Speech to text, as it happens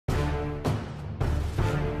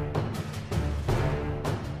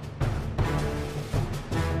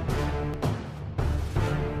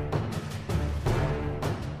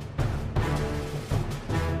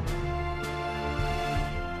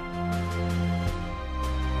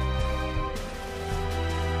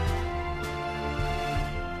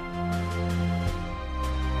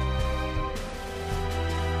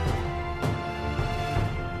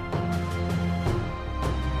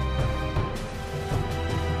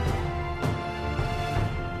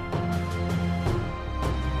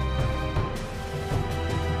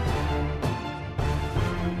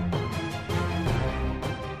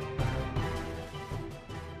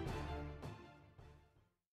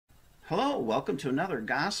welcome to another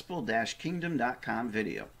gospel-kingdom.com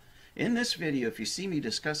video. In this video, if you see me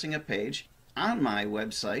discussing a page on my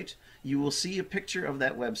website, you will see a picture of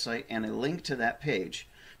that website and a link to that page.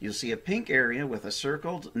 You'll see a pink area with a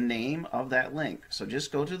circled name of that link. So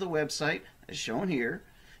just go to the website as shown here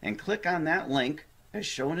and click on that link as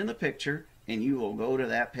shown in the picture and you will go to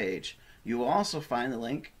that page. You will also find the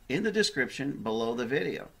link in the description below the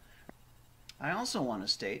video. I also want to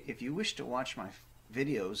state, if you wish to watch my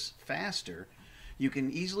videos faster, you can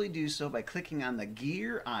easily do so by clicking on the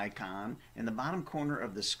gear icon in the bottom corner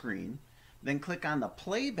of the screen, then click on the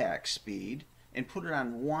playback speed and put it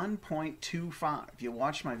on 1.25. You'll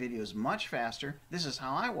watch my videos much faster. This is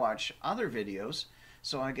how I watch other videos,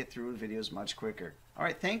 so I get through videos much quicker.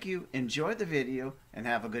 Alright, thank you, enjoy the video, and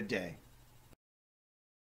have a good day.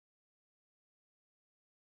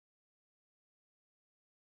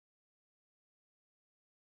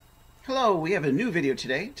 Hello, we have a new video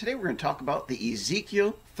today. Today we're going to talk about the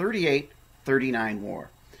Ezekiel 38-39 war.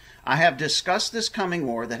 I have discussed this coming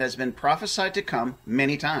war that has been prophesied to come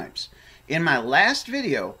many times. In my last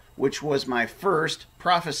video, which was my first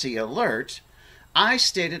prophecy alert, I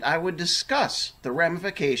stated I would discuss the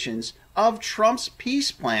ramifications of Trump's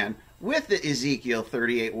peace plan with the Ezekiel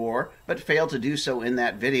 38 war, but failed to do so in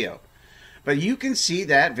that video. But you can see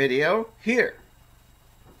that video here.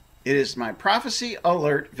 It is my prophecy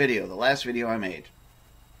alert video, the last video I made.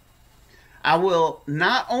 I will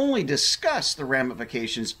not only discuss the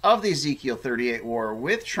ramifications of the Ezekiel 38 war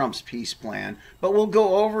with Trump's peace plan, but we'll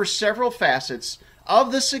go over several facets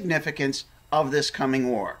of the significance of this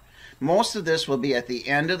coming war. Most of this will be at the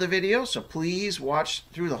end of the video, so please watch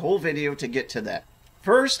through the whole video to get to that.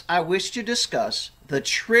 First, I wish to discuss the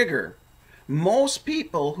trigger most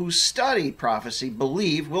people who study prophecy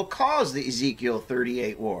believe will cause the Ezekiel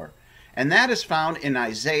 38 war, and that is found in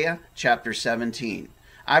Isaiah chapter 17.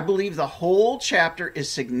 I believe the whole chapter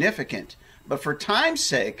is significant, but for time's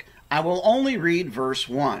sake, I will only read verse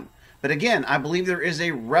 1. But again, I believe there is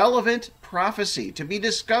a relevant prophecy to be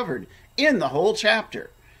discovered in the whole chapter,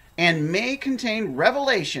 and may contain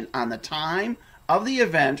revelation on the time of the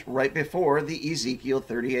event right before the Ezekiel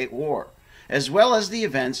 38 war, as well as the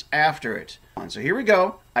events after it. So here we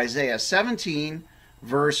go, Isaiah 17,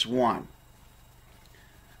 verse 1.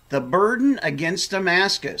 The burden against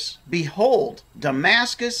Damascus. Behold,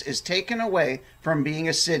 Damascus is taken away from being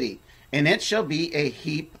a city, and it shall be a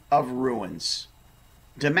heap of ruins.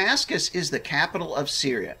 Damascus is the capital of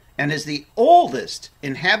Syria, and is the oldest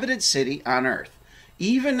inhabited city on earth.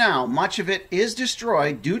 Even now, much of it is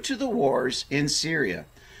destroyed due to the wars in Syria.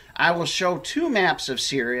 I will show two maps of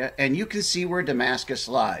Syria, and you can see where Damascus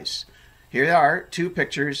lies. Here are two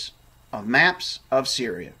pictures of maps of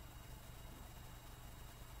Syria.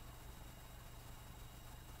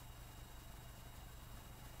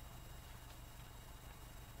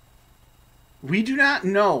 We do not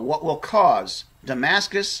know what will cause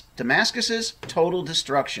Damascus's total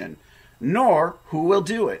destruction, nor who will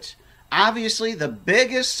do it. Obviously, the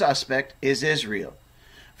biggest suspect is Israel.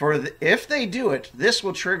 For if they do it, this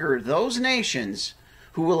will trigger those nations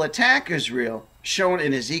who will attack Israel, shown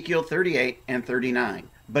in Ezekiel 38 and 39.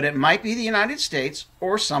 But it might be the United States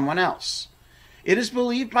or someone else. It is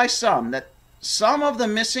believed by some that some of the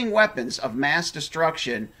missing weapons of mass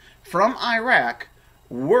destruction from Iraq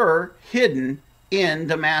were hidden in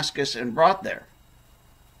Damascus and brought there.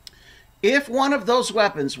 If one of those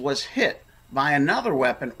weapons was hit by another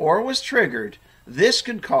weapon or was triggered, this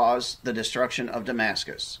could cause the destruction of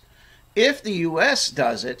Damascus. If the U.S.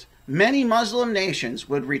 does it, many Muslim nations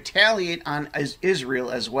would retaliate on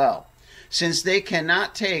Israel as well, since they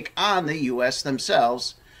cannot take on the U.S.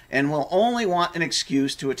 themselves and will only want an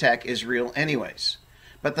excuse to attack Israel anyways.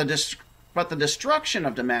 But the destruction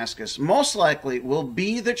of Damascus most likely will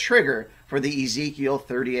be the trigger for the Ezekiel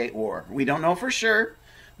 38 war. We don't know for sure,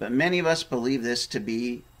 but many of us believe this to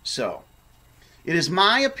be so. It is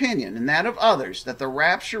my opinion, and that of others, that the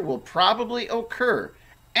rapture will probably occur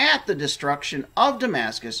at the destruction of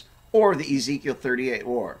Damascus or the Ezekiel 38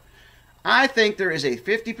 war. I think there is a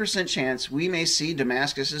 50% chance we may see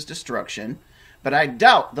Damascus's destruction, but I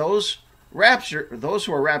doubt those who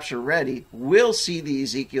are rapture ready will see the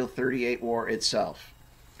Ezekiel 38 war itself.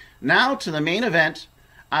 Now to the main event.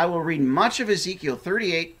 I will read much of Ezekiel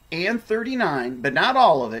 38 and 39, but not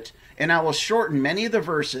all of it, and I will shorten many of the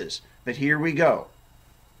verses. But here we go.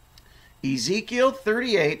 Ezekiel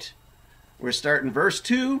 38, we're starting verse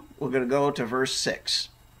 2, we're going to go to verse 6.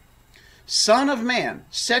 Son of man,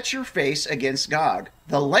 set your face against Gog,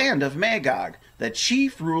 the land of Magog, the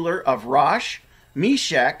chief ruler of Rosh,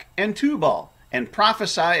 Meshach, and Tubal, and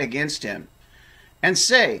prophesy against him. and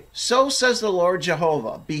say, So says the Lord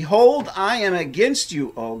Jehovah, Behold, I am against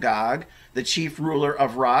you, O Gog, the chief ruler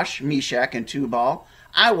of Rosh, Meshach, and Tubal.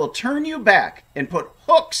 I will turn you back and put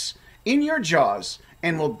hooks in your jaws,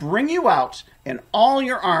 and will bring you out and all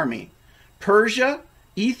your army, Persia,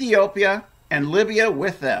 Ethiopia, and Libya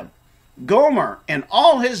with them, Gomer and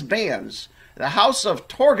all his bands, the house of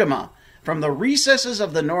Torgama from the recesses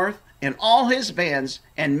of the north, and all his bands,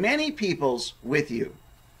 and many peoples with you.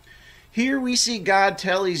 Here we see God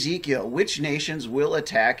tell Ezekiel which nations will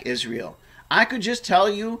attack Israel. I could just tell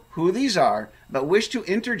you who these are, but wish to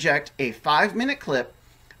interject a 5-minute clip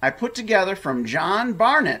I put together from John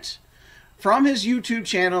Barnett from his YouTube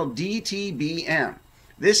channel DTBM.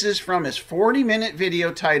 This is from his 40-minute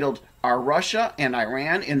video titled, Are Russia and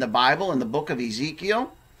Iran in the Bible in the book of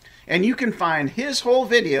Ezekiel? And you can find his whole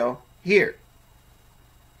video here.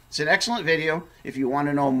 It's an excellent video if you want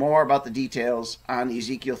to know more about the details on the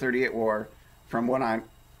Ezekiel 38 war from what I'm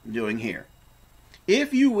doing here.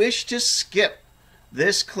 If you wish to skip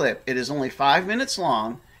this clip, it is only 5 minutes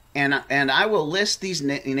long, and I will list these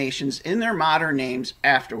nations in their modern names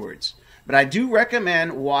afterwards. But I do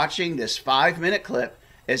recommend watching this 5-minute clip,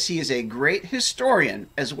 as he is a great historian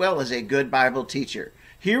as well as a good Bible teacher.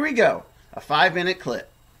 Here we go, a 5-minute clip.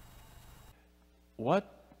 What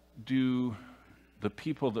do the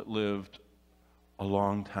people that lived a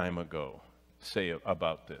long time ago say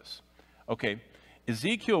about this? Okay,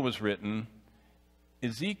 Ezekiel was written,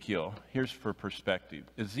 here's for perspective.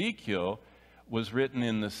 Ezekiel was written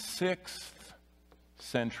in the 6th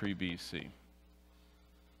century BC.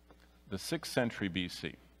 The 6th century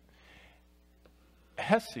BC.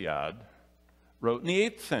 Hesiod wrote in the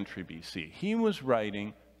 8th century BC. He was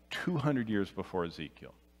writing 200 years before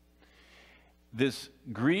Ezekiel. This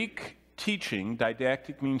Greek teaching,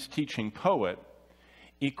 didactic means teaching, poet,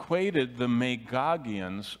 equated the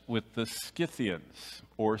Magogians with the Scythians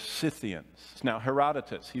or Scythians. Now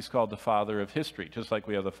Herodotus, he's called the father of history, just like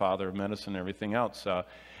we have the father of medicine and everything else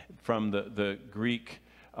from the Greek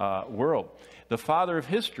world. The father of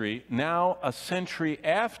history, now a century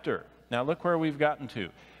after. Now look where we've gotten to.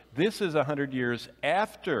 This is 100 years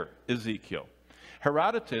after Ezekiel.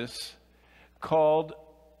 Herodotus called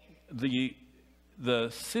the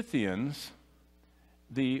Scythians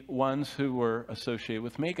the ones who were associated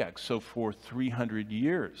with Magog. So for 300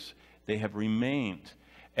 years, they have remained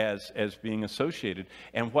as being associated.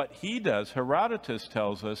 And what he does, Herodotus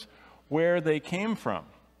tells us where they came from.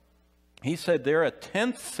 He said they're a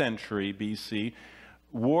 10th century BC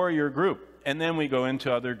warrior group. And then we go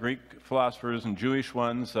into other Greek philosophers and Jewish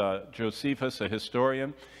ones, Josephus, a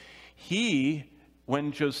historian.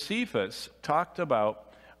 When Josephus talked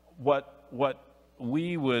about what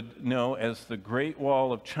we would know as the Great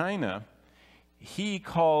Wall of China, he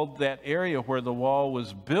called that area where the wall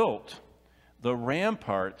was built the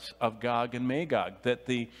ramparts of Gog and Magog, that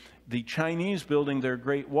the Chinese building their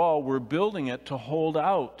Great Wall were building it to hold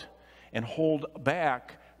out and hold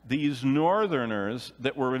back these northerners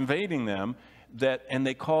that were invading them, and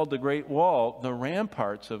they called the Great Wall the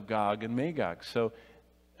ramparts of Gog and Magog. So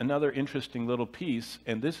another interesting little piece,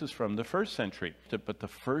 and this is from the 1st century, but the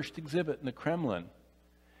first exhibit in the Kremlin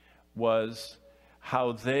was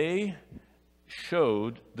how they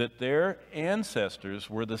showed that their ancestors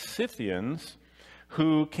were the Scythians,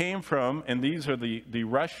 who came from, and these are the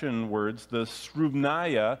Russian words, the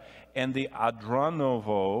Srubnaya and the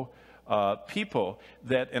Adranovo people,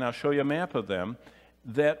 and I'll show you a map of them,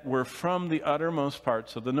 that were from the uttermost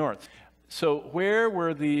parts of the north. So where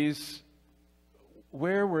were these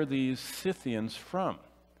Scythians from?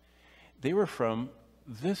 They were from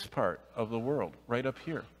this part of the world, right up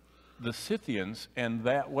here. The Scythians, and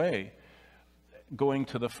that way, going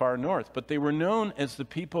to the far north. But they were known as the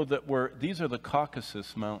people that were, these are the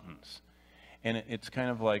Caucasus Mountains. And it's kind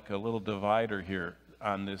of like a little divider here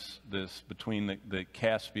on this between the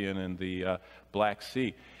Caspian and the Black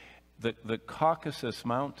Sea. The Caucasus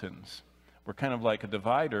Mountains were kind of like a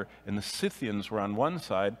divider, and the Scythians were on one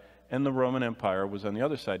side, and the Roman Empire was on the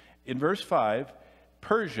other side. In verse 5,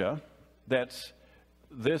 Persia, that's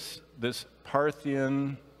this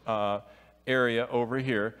Parthian area over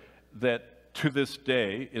here that to this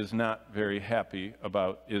day is not very happy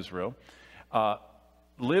about Israel.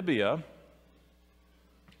 Libya,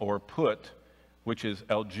 or Put, which is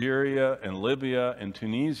Algeria and Libya and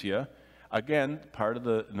Tunisia, again, part of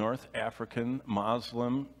the North African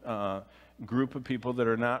Muslim group of people that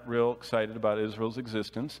are not real excited about Israel's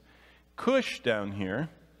existence. Cush down here,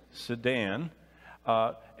 Sudan,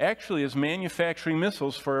 actually is manufacturing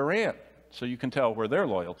missiles for Iran. So you can tell where their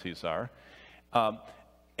loyalties are.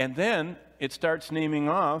 And then it starts naming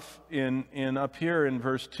off in up here in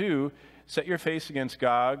verse 2, Set your face against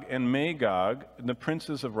Gog and Magog, the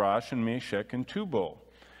princes of Rosh and Meshech and Tubal.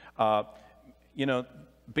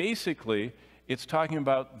 Basically, it's talking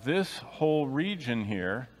about this whole region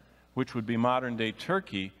here, which would be modern-day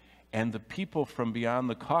Turkey, and the people from beyond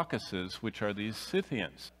the Caucasus, which are these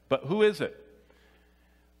Scythians. But who is it?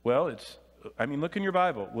 Well, look in your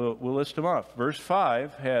Bible. We'll list them off. Verse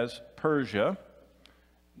 5 has Persia,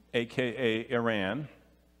 a.k.a. Iran.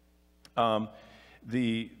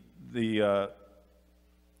 The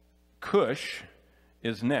Cush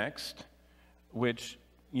is next, which,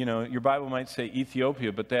 your Bible might say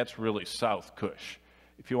Ethiopia, but that's really South Cush.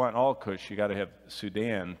 If you want all Cush, you got to have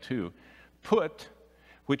Sudan too. Put,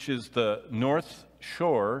 which is the north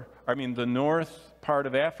part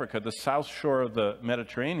of Africa, the south shore of the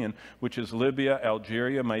Mediterranean, which is Libya,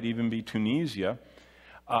 Algeria, might even be Tunisia.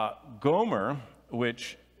 Gomer,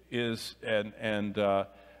 which is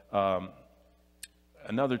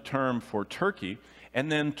another term for Turkey,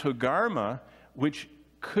 and then Togarmah, which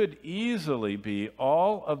could easily be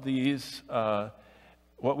all of these,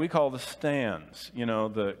 what we call the stands,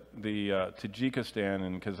 the Tajikistan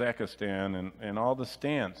and Kazakhstan and all the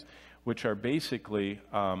stands, which are basically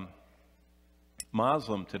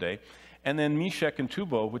Muslim today, and then Meshech and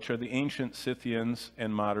Tubal, which are the ancient Scythians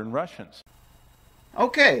and modern Russians.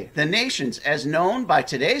 Okay, the nations as known by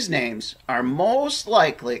today's names most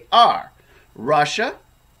likely are Russia,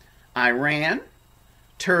 Iran,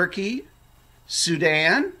 Turkey,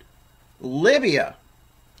 Sudan, Libya,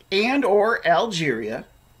 and or Algeria,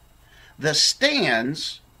 the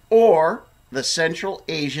stands, or the Central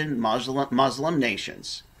Asian Muslim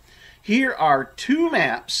nations. Here are two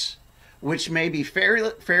maps which may be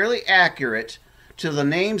fairly accurate to the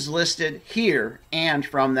names listed here and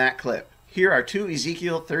from that clip. Here are two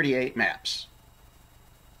Ezekiel 38 maps.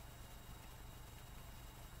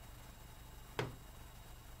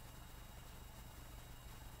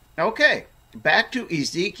 Okay, back to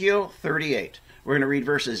Ezekiel 38. We're going to read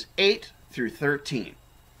verses 8 through 13.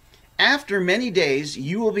 After many days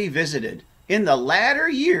you will be visited. In the latter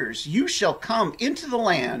years you shall come into the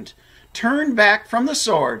land, turned back from the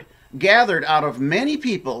sword, gathered out of many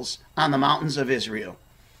peoples on the mountains of Israel.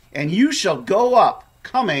 And you shall go up,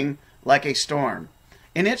 coming like a storm.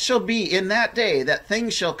 And it shall be in that day that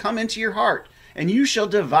things shall come into your heart, and you shall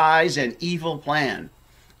devise an evil plan,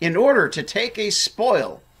 in order to take a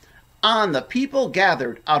spoil on the people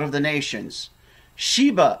gathered out of the nations.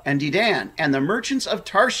 Sheba and Dedan and the merchants of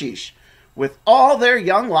Tarshish, with all their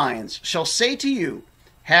young lions, shall say to you,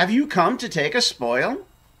 have you come to take a spoil?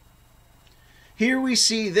 Here we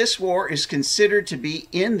see this war is considered to be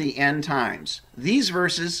in the end times. These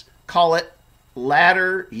verses call it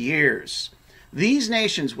latter years. These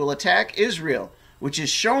nations will attack Israel, which is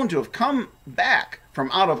shown to have come back from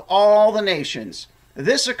out of all the nations.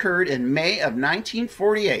 This occurred in May of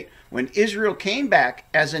 1948, when Israel came back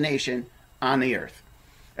as a nation on the earth,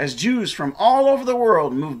 as Jews from all over the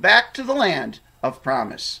world moved back to the land of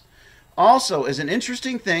promise. Also, as an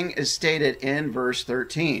interesting thing is stated in verse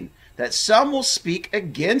 13, that some will speak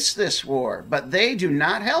against this war, but they do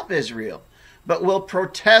not help Israel, but will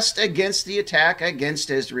protest against the attack against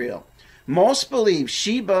Israel. Most believe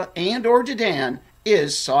Sheba and or Dedan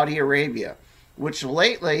is Saudi Arabia, which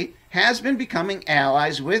lately has been becoming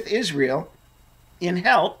allies with Israel in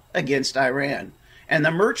help against Iran. And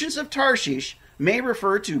the merchants of Tarshish may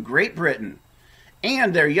refer to Great Britain,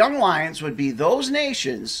 and their young lions would be those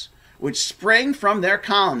nations which sprang from their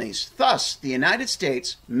colonies. Thus, the United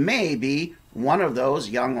States may be one of those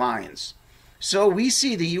young lions. So we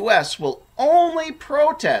see the U.S. will only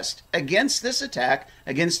protest against this attack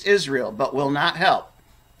against Israel, but will not help,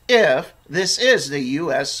 if this is the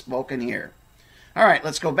U.S. spoken here. All right,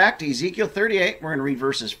 let's go back to Ezekiel 38. We're going to read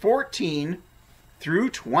verses 14 through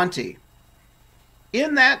 20.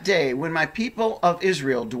 In that day, when my people of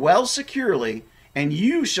Israel dwell securely, and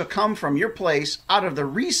you shall come from your place out of the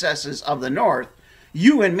recesses of the north,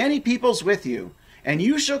 you and many peoples with you, and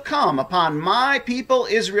you shall come upon my people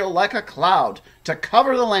Israel like a cloud to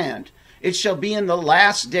cover the land. It shall be in the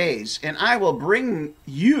last days, and I will bring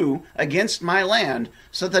you against my land,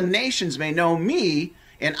 so the nations may know me,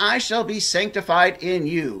 and I shall be sanctified in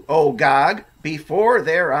you, O Gog, before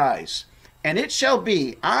their eyes. And it shall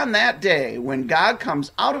be on that day, when Gog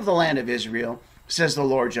comes out of the land of Israel, says the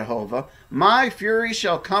Lord Jehovah, my fury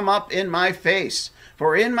shall come up in my face,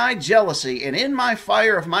 for in my jealousy and in my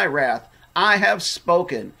fire of my wrath I have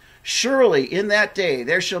spoken. Surely in that day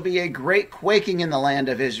there shall be a great quaking in the land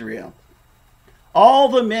of Israel. All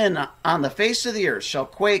the men on the face of the earth shall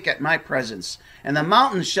quake at my presence, and the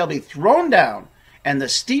mountains shall be thrown down, and the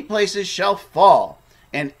steep places shall fall,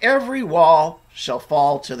 and every wall shall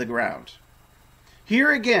fall to the ground.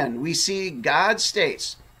 Here again, we see God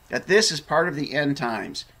states that this is part of the end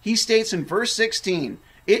times. He states in verse 16,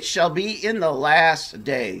 "It shall be in the last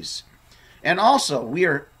days." And also,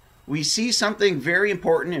 we see something very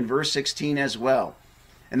important in verse 16 as well.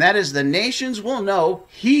 And that is, the nations will know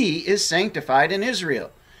he is sanctified in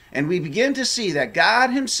Israel. And we begin to see that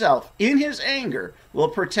God himself, in his anger, will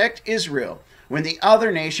protect Israel when the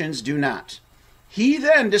other nations do not. He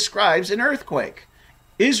then describes an earthquake.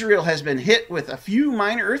 Israel has been hit with a few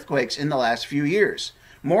minor earthquakes in the last few years,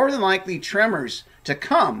 more than likely tremors to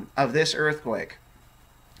come of this earthquake.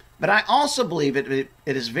 But I also believe it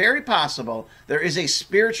is very possible there is a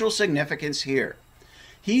spiritual significance here.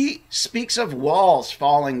 He speaks of walls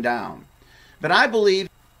falling down. But I believe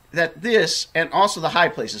that this, and also the high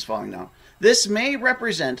places falling down, this may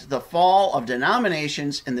represent the fall of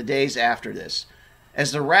denominations in the days after this,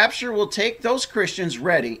 as the rapture will take those Christians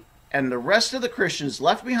ready, and the rest of the Christians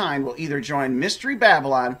left behind will either join Mystery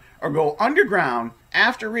Babylon or go underground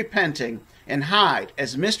after repenting and hide,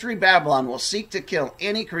 as Mystery Babylon will seek to kill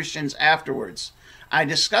any Christians afterwards. I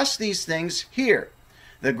discuss these things here,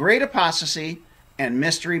 the Great Apostasy and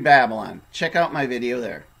Mystery Babylon. Check out my video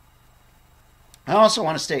there. I also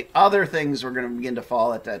want to state other things we're going to begin to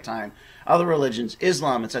fall at that time, other religions,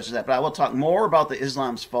 Islam and such as that, but I will talk more about the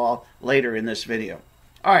Islam's fall later in this video.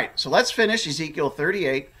 All right, so let's finish Ezekiel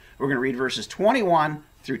 38. We're going to read verses 21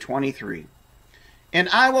 through 23. "And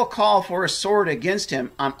I will call for a sword against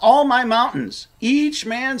him on all my mountains. Each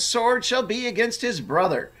man's sword shall be against his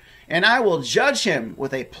brother. And I will judge him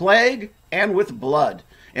with a plague and with blood.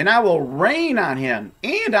 And I will rain on him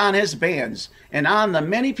and on his bands and on the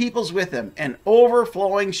many peoples with him an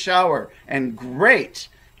overflowing shower and great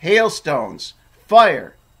hailstones,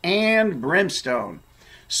 fire and brimstone.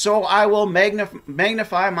 So I will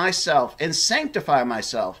magnify myself and sanctify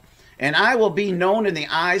myself, and I will be known in the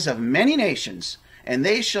eyes of many nations, and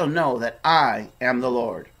they shall know that I am the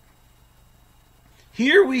Lord."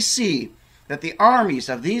 Here we see that the armies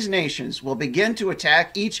of these nations will begin to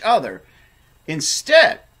attack each other,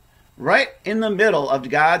 instead, right in the middle of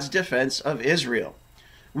God's defense of Israel.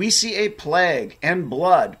 We see a plague and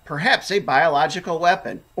blood, perhaps a biological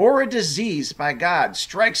weapon, or a disease by God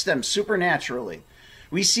strikes them supernaturally.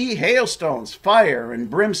 We see hailstones, fire, and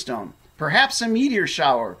brimstone. Perhaps a meteor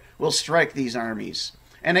shower will strike these armies.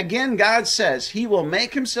 And again, God says he will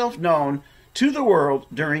make himself known to the world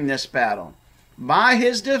during this battle by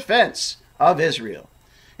his defense of Israel.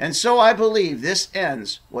 And so I believe this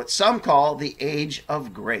ends what some call the age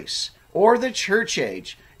of grace, or the church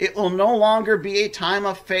age. It will no longer be a time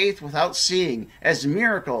of faith without seeing, as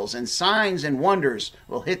miracles and signs and wonders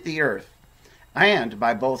will hit the earth, and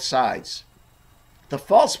by both sides. The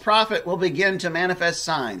false prophet will begin to manifest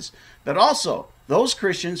signs, but also those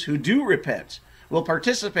Christians who do repent will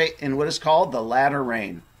participate in what is called the latter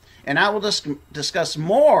rain. And I will discuss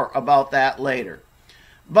more about that later.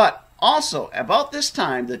 But also, about this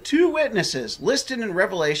time, the two witnesses listed in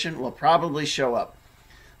Revelation will probably show up.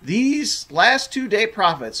 These last 2-day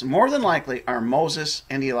prophets, more than likely, are Moses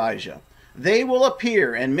and Elijah. They will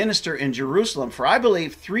appear and minister in Jerusalem for, I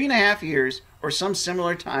believe, 3.5 years or some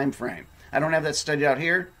similar time frame. I don't have that studied out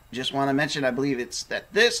here. Just want to mention, I believe it's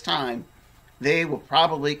at this time they will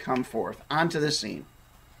probably come forth onto the scene.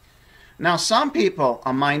 Now, some people,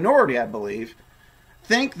 a minority, I believe,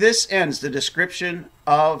 think this ends the description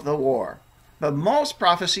of the war. But most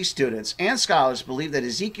prophecy students and scholars believe that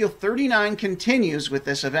Ezekiel 39 continues with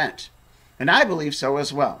this event. And I believe so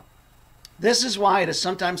as well. This is why it is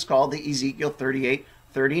sometimes called the Ezekiel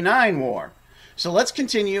 38-39 war. So let's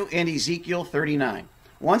continue in Ezekiel 39.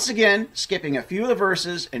 Once again, skipping a few of the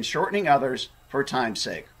verses and shortening others for time's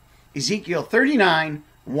sake. Ezekiel 39,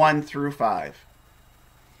 1 through 5.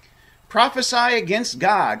 "Prophesy against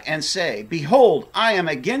Gog, and say, Behold, I am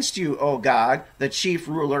against you, O Gog, the chief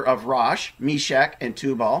ruler of Rosh, Meshach, and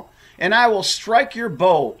Tubal, and I will strike your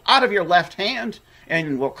bow out of your left hand,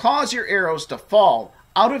 and will cause your arrows to fall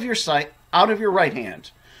out of your sight, out of your right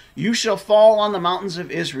hand. You shall fall on the mountains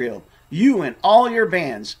of Israel, you and all your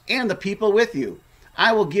bands, and the people with you.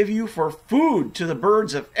 I will give you for food to the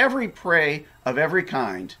birds of every prey of every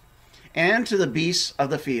kind, and to the beasts of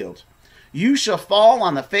the field. You shall fall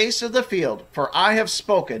on the face of the field, for I have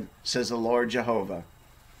spoken, says the Lord Jehovah."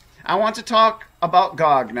 I want to talk about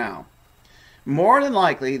Gog now. More than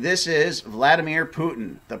likely, this is Vladimir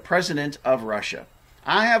Putin, the president of Russia.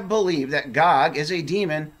 I have believed that Gog is a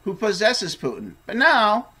demon who possesses Putin, but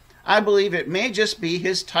now I believe it may just be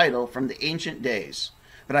his title from the ancient days.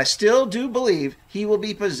 But I still do believe he will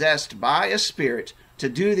be possessed by a spirit to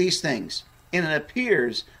do these things, and it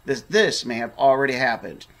appears that this may have already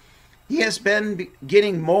happened. He has been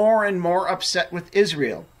getting more and more upset with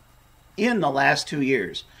Israel in the last 2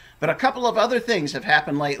 years. But a couple of other things have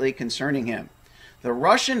happened lately concerning him. The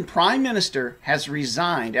Russian Prime Minister has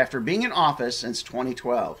resigned after being in office since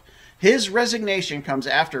 2012. His resignation comes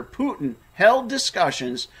after Putin held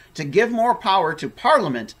discussions to give more power to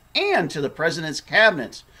Parliament and to the President's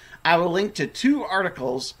cabinet. I will link to 2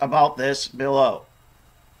 articles about this below.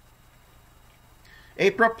 A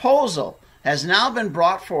proposal has now been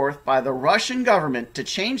brought forth by the Russian government to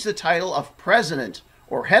change the title of President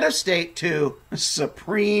or Head of State to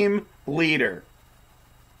Supreme Leader.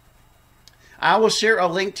 I will share a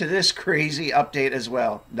link to this crazy update as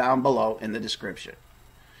well down below in the description.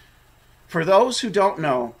 For those who don't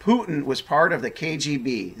know, Putin was part of the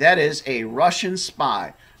KGB, that is, a Russian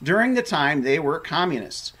spy, during the time they were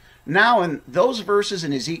communists. Now, in those verses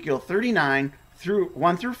in Ezekiel 39,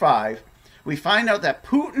 1 through 5, we find out that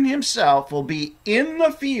Putin himself will be in the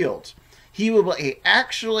field. He will be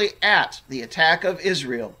actually at the attack of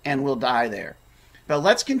Israel and will die there. But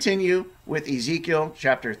let's continue with Ezekiel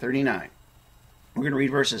chapter 39. We're going to read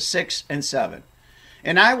verses 6 and 7.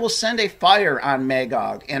 And I will send a fire on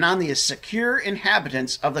Magog and on the secure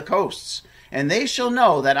inhabitants of the coasts, and they shall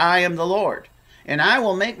know that I am the Lord. And I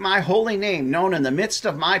will make my holy name known in the midst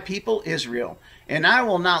of my people Israel, and I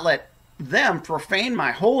will not let them profane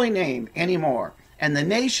my holy name any more. And the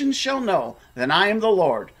nations shall know that I am the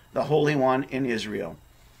Lord, the Holy One in Israel.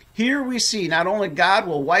 Here we see not only God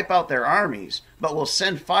will wipe out their armies, but will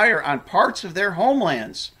send fire on parts of their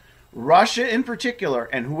homelands, Russia in particular,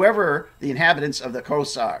 and whoever the inhabitants of the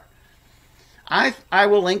coasts are. I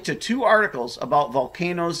will link to 2 articles about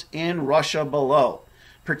volcanoes in Russia below.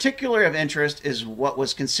 Particularly of interest is what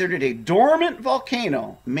was considered a dormant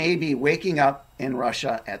volcano may be waking up in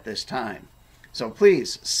Russia at this time. So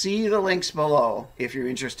please see the links below if you're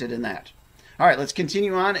interested in that. All right, let's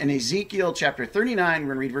continue on in Ezekiel chapter 39. We're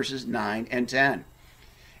going to read verses 9 and 10.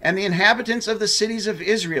 And the inhabitants of the cities of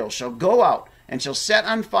Israel shall go out and shall set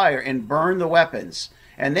on fire and burn the weapons,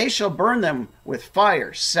 and they shall burn them with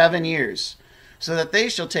fire 7 years, so that they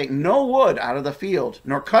shall take no wood out of the field,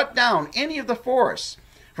 nor cut down any of the forests,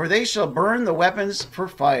 for they shall burn the weapons for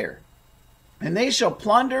fire. And they shall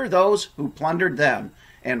plunder those who plundered them,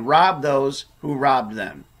 and rob those who robbed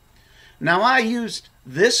them. Now I used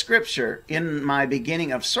this scripture in my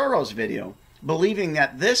beginning of Soros video, believing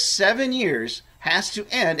that this 7 years has to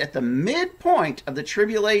end at the midpoint of the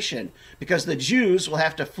tribulation, because the Jews will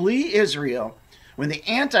have to flee Israel when the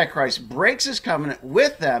Antichrist breaks his covenant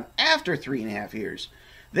with them after 3.5 years.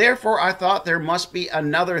 Therefore, I thought there must be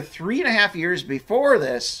another 3.5 years before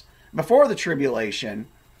this, before the tribulation,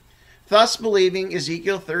 thus believing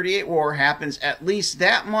Ezekiel 38 war happens at least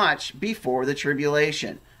that much before the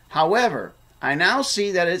tribulation. However, I now see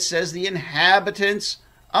that it says the inhabitants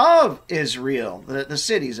of Israel, the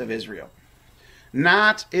cities of Israel,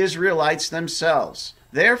 not Israelites themselves.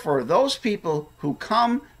 Therefore, those people who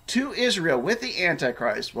come to Israel with the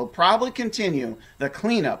Antichrist will probably continue the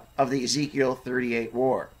cleanup of the Ezekiel 38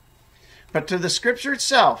 war. But to the scripture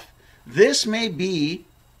itself, this may be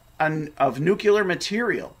of nuclear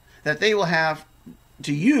material that they will have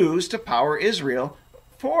to use to power Israel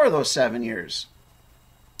for those 7 years.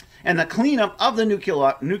 And the cleanup of the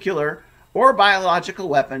nuclear or biological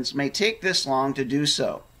weapons may take this long to do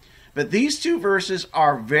so. But these 2 verses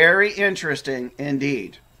are very interesting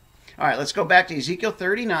indeed. All right, let's go back to Ezekiel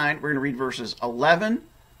 39. We're going to read verses 11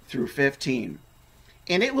 through 15.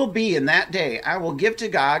 And it will be in that day, I will give to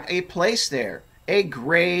Gog a place there, a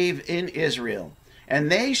grave in Israel. And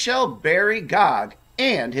they shall bury Gog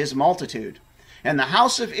and his multitude. And the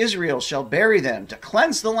house of Israel shall bury them to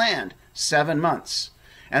cleanse the land 7 months.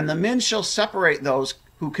 And the men shall separate those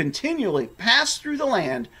who continually pass through the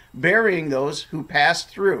land, burying those who pass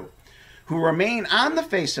through, who remain on the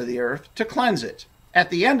face of the earth to cleanse it. At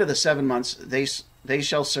the end of the 7 months they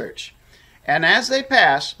shall search. And as they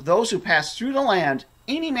pass, those who pass through the land,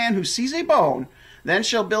 any man who sees a bone, then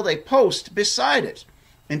shall build a post beside it,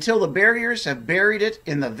 until the buriers have buried it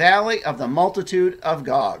in the valley of the multitude of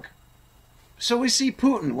Gog. So we see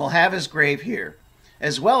Putin will have his grave here,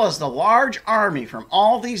 as well as the large army from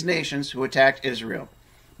all these nations who attacked Israel.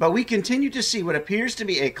 But we continue to see what appears to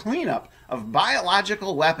be a cleanup of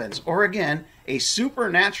biological weapons, or again, a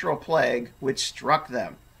supernatural plague which struck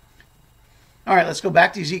them. All right, let's go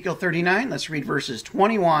back to Ezekiel 39. Let's read verses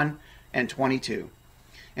 21 and 22.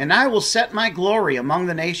 And I will set my glory among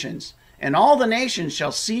the nations, and all the nations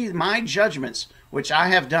shall see my judgments which I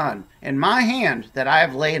have done, and my hand that I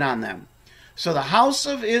have laid on them. So the house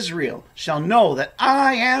of Israel shall know that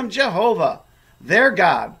I am Jehovah, their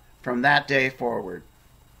God, from that day forward.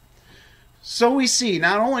 So we see,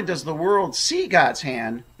 not only does the world see God's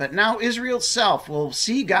hand, but now Israel itself will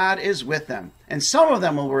see God is with them. And some of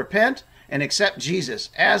them will repent and accept Jesus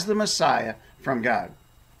as the Messiah from God.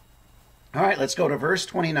 All right, let's go to verse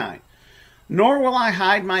 29. Nor will I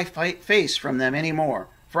hide my face from them any more,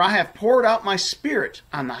 for I have poured out my spirit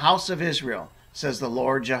on the house of Israel, says the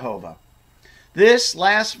Lord Jehovah. This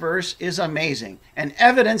last verse is amazing and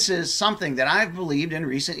evidences something that I've believed in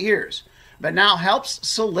recent years, but now helps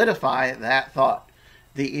solidify that thought.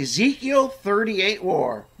 The Ezekiel 38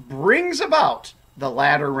 war brings about the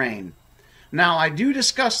latter rain. Now, I do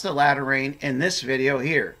discuss the latter rain in this video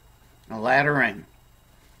here. The latter rain.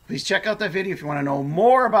 Please check out that video if you want to know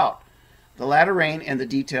more about the latter rain and the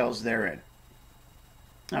details therein.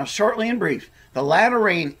 Now, shortly and brief, the latter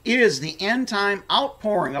rain is the end-time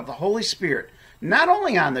outpouring of the Holy Spirit, not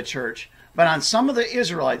only on the church, but on some of the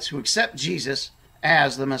Israelites who accept Jesus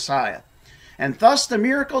as the Messiah. And thus the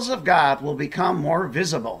miracles of God will become more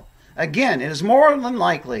visible. Again, it is more than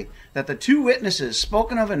likely that the two witnesses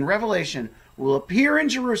spoken of in Revelation will appear in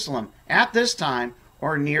Jerusalem at this time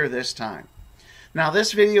or near this time. Now,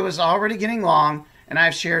 this video is already getting long, and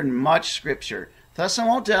I've shared much scripture. Thus, I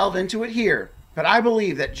won't delve into it here, but I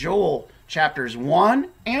believe that Joel chapters 1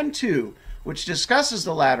 and 2, which discusses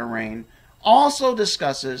the latter rain, also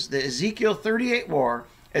discusses the Ezekiel 38 war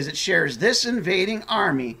as it shares this invading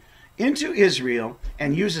army into Israel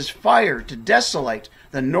and uses fire to desolate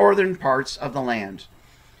the northern parts of the land.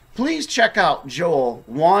 Please check out Joel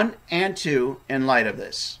 1 and 2 in light of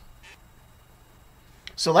this.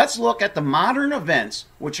 So let's look at the modern events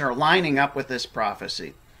which are lining up with this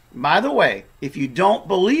prophecy. By the way, if you don't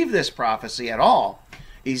believe this prophecy at all,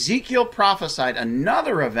 Ezekiel prophesied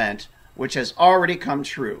another event which has already come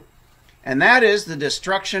true, and that is the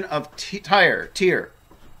destruction of Tyre,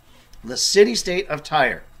 the city-state of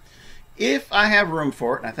Tyre. If I have room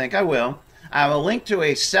for it, and I think I will link to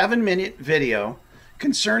a 7-minute video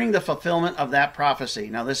concerning the fulfillment of that prophecy.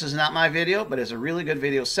 Now, this is not my video, but it's a really good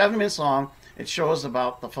video, 7 minutes long. It shows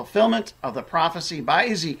about the fulfillment of the prophecy by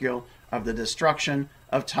Ezekiel of the destruction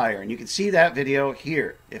of Tyre. And you can see that video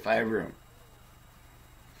here if I have room.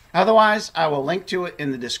 Otherwise, I will link to it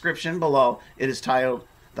in the description below. It is titled,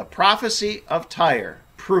 The Prophecy of Tyre,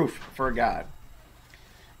 Proof for God.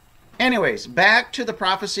 Anyways, back to the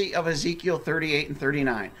prophecy of Ezekiel 38 and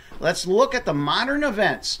 39. Let's look at the modern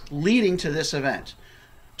events leading to this event.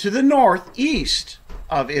 To the northeast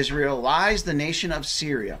of Israel lies the nation of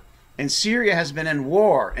Syria. And Syria has been in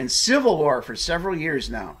war and civil war for several years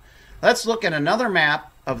now. Let's look at another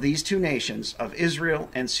map of these two nations, of Israel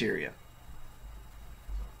and Syria.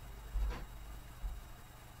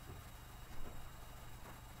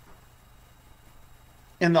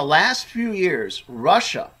 In the last few years,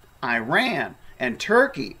 Russia, Iran, and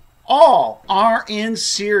Turkey all are in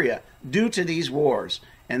Syria due to these wars.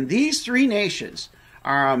 And these three nations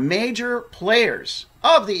are major players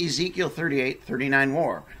of the Ezekiel 38-39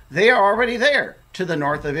 war. They are already there to the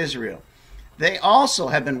north of Israel. They also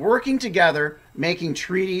have been working together, making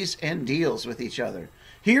treaties and deals with each other.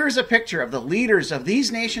 Here's a picture of the leaders of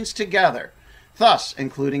these nations together, thus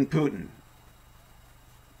including Putin.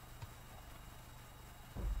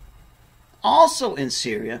 Also in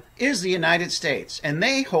Syria is the United States, and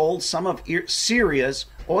they hold some of Syria's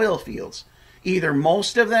oil fields, either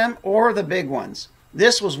most of them or the big ones.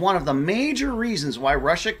 This was one of the major reasons why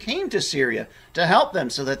Russia came to Syria, to help them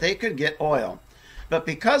so that they could get oil. But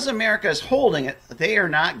because America is holding it, they are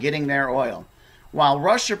not getting their oil. While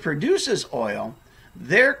Russia produces oil,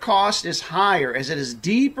 their cost is higher as it is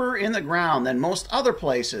deeper in the ground than most other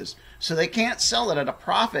places, so they can't sell it at a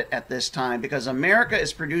profit at this time because America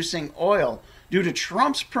is producing oil due to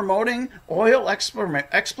Trump's promoting oil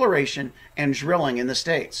exploration and drilling in the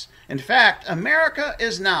States. In fact, America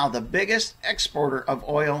is now the biggest exporter of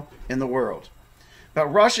oil in the world. But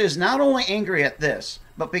Russia is not only angry at this,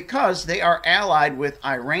 but because they are allied with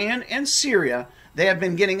Iran and Syria, they have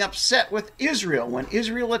been getting upset with Israel when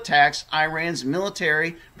Israel attacks Iran's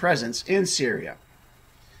military presence in Syria,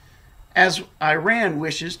 as Iran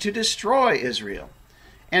wishes to destroy Israel.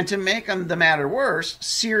 And to make the matter worse,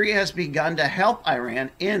 Syria has begun to help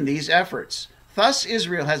Iran in these efforts. Thus,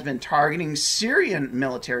 Israel has been targeting Syrian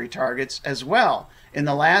military targets as well in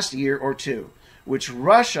the last year or two, which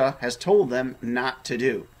Russia has told them not to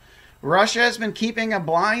do. Russia has been keeping a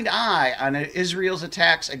blind eye on Israel's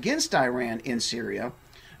attacks against Iran in Syria,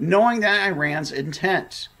 knowing that Iran's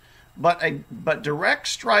intent. But direct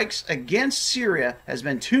strikes against Syria has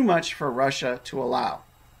been too much for Russia to allow.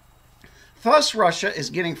 Thus, Russia is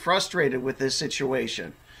getting frustrated with this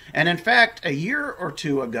situation. And in fact, a year or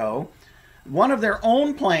two ago, One of their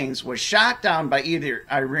own planes was shot down by either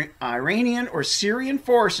Iranian or Syrian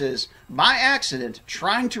forces by accident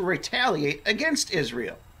trying to retaliate against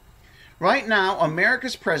Israel. Right now,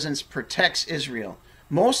 America's presence protects Israel,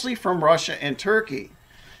 mostly from Russia and Turkey,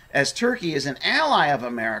 as Turkey is an ally of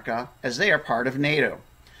America as they are part of NATO.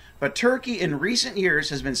 But Turkey in recent years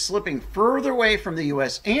has been slipping further away from the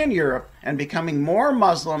U.S. and Europe and becoming more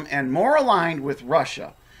Muslim and more aligned with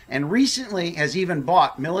Russia, and recently has even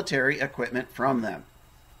bought military equipment from them.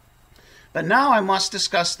 But now I must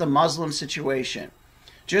discuss the Muslim situation.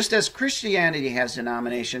 Just as Christianity has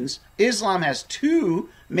denominations, Islam has two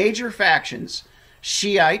major factions,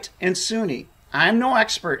 Shiite and Sunni. I'm no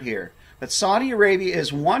expert here, but Saudi Arabia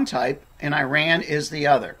is one type and Iran is the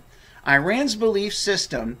other. Iran's belief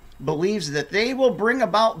system believes that they will bring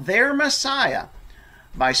about their Messiah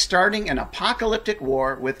by starting an apocalyptic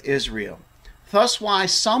war with Israel. Thus why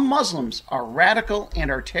some Muslims are radical and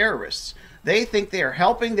are terrorists. They think they are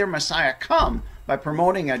helping their Messiah come by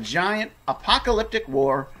promoting a giant apocalyptic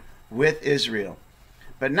war with Israel.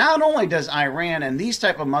 But not only does Iran and these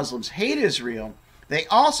type of Muslims hate Israel, they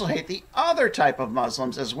also hate the other type of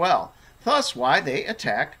Muslims as well. Thus why they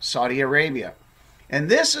attack Saudi Arabia. And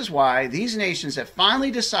this is why these nations have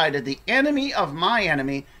finally decided the enemy of my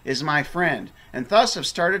enemy is my friend, and thus have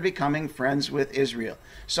started becoming friends with Israel.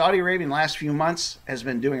 Saudi Arabia in the last few months has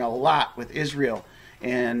been doing a lot with Israel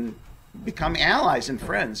and become allies and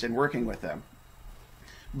friends and working with them.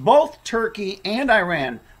 Both Turkey and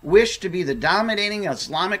Iran wish to be the dominating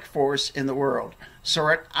Islamic force in the world, so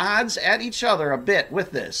are at odds at each other a bit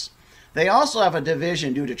with this. They also have a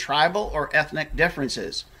division due to tribal or ethnic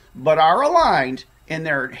differences, but are aligned in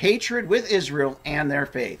their hatred with Israel and their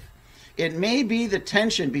faith. It may be the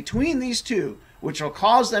tension between these two which will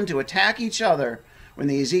cause them to attack each other when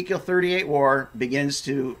the Ezekiel 38 war begins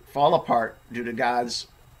to fall apart due to God's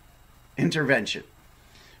intervention.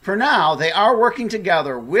 For now, they are working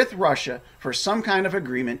together with Russia for some kind of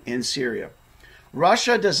agreement in Syria.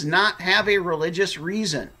 Russia does not have a religious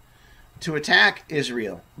reason to attack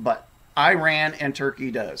Israel, but Iran and Turkey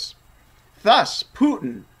does. Thus,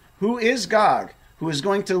 Putin, who is Gog, who is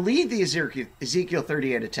going to lead the Ezekiel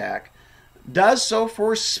 38 attack, does so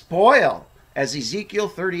for spoil, as Ezekiel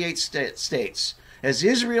 38 states, as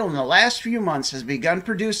Israel in the last few months has begun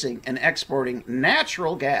producing and exporting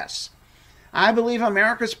natural gas. I believe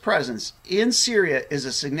America's presence in Syria is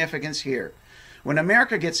of significance here. When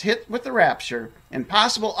America gets hit with the rapture and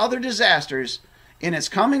possible other disasters in its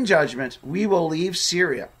coming judgment, we will leave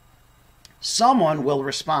Syria. Someone will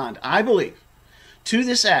respond, I believe, to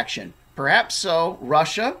this action. Perhaps so,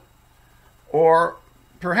 Russia, or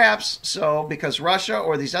perhaps so because Russia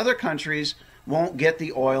or these other countries won't get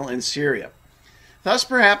the oil in Syria. Thus,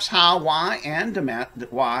 perhaps how, why, and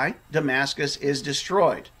why Damascus is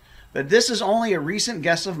destroyed. But this is only a recent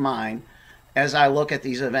guess of mine as I look at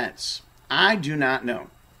these events. I do not know.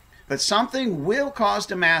 But something will cause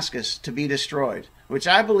Damascus to be destroyed, which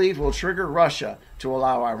I believe will trigger Russia to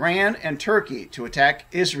allow Iran and Turkey to attack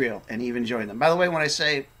Israel and even join them. By the way, when I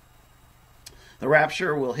say the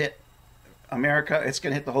rapture will hit America, it's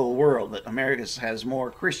going to hit the whole world. But America has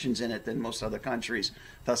more Christians in it than most other countries.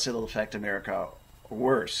 Thus, it'll affect America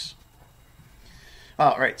worse.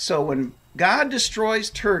 All right, so when God destroys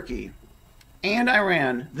Turkey and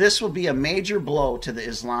Iran, this will be a major blow to the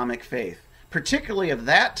Islamic faith, particularly of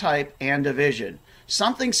that type and division.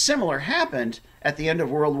 Something similar happened at the end of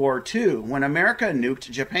World War II when America nuked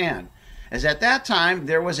Japan, as at that time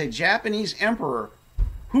there was a Japanese emperor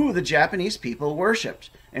who the Japanese people worshipped,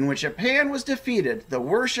 and when Japan was defeated, the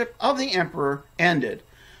worship of the emperor ended.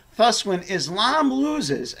 Thus, when Islam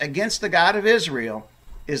loses against the God of Israel,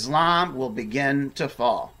 Islam will begin to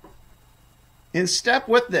fall. In step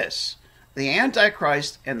with this, the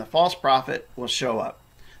Antichrist and the false prophet will show up.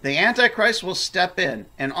 The Antichrist will step in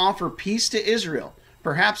and offer peace to Israel,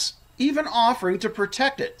 perhaps even offering to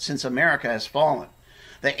protect it since America has fallen.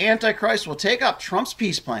 The Antichrist will take up Trump's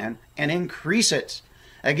peace plan and increase it.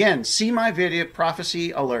 Again, see my video,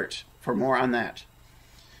 Prophecy Alert, for more on that.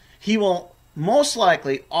 He will most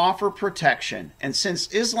likely offer protection, and since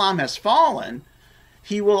Islam has fallen,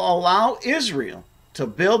 he will allow Israel to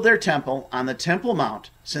build their temple on the Temple Mount,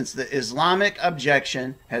 since the Islamic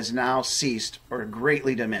objection has now ceased or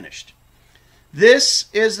greatly diminished. This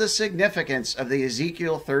is the significance of the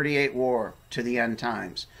Ezekiel 38 war to the end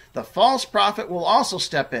times. The false prophet will also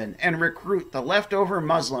step in and recruit the leftover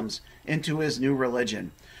Muslims into his new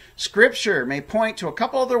religion. Scripture may point to a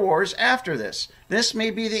couple other wars after this. This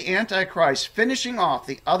may be the Antichrist finishing off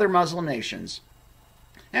the other Muslim nations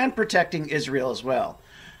and protecting Israel as well.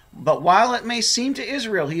 But while it may seem to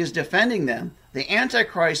Israel he is defending them, the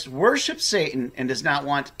Antichrist worships Satan and does not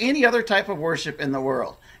want any other type of worship in the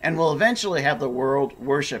world, and will eventually have the world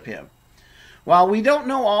worship him. While we don't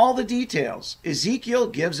know all the details, Ezekiel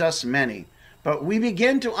gives us many, but we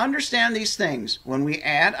begin to understand these things when we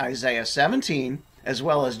add Isaiah 17, as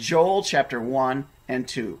well as Joel chapter 1 and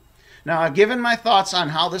 2. Now, I've given my thoughts on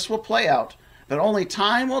how this will play out, but only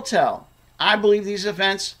time will tell. I believe these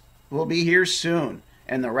events will be here soon,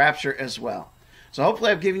 and the rapture as well. So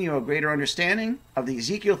hopefully I've given you a greater understanding of the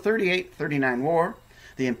Ezekiel 38-39 war,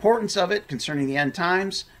 the importance of it concerning the end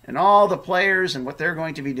times, and all the players and what they're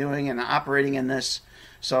going to be doing and operating in this.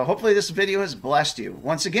 So hopefully this video has blessed you.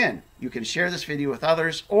 Once again, you can share this video with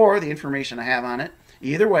others or the information I have on it.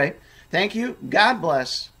 Either way, thank you, God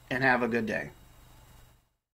bless, and have a good day.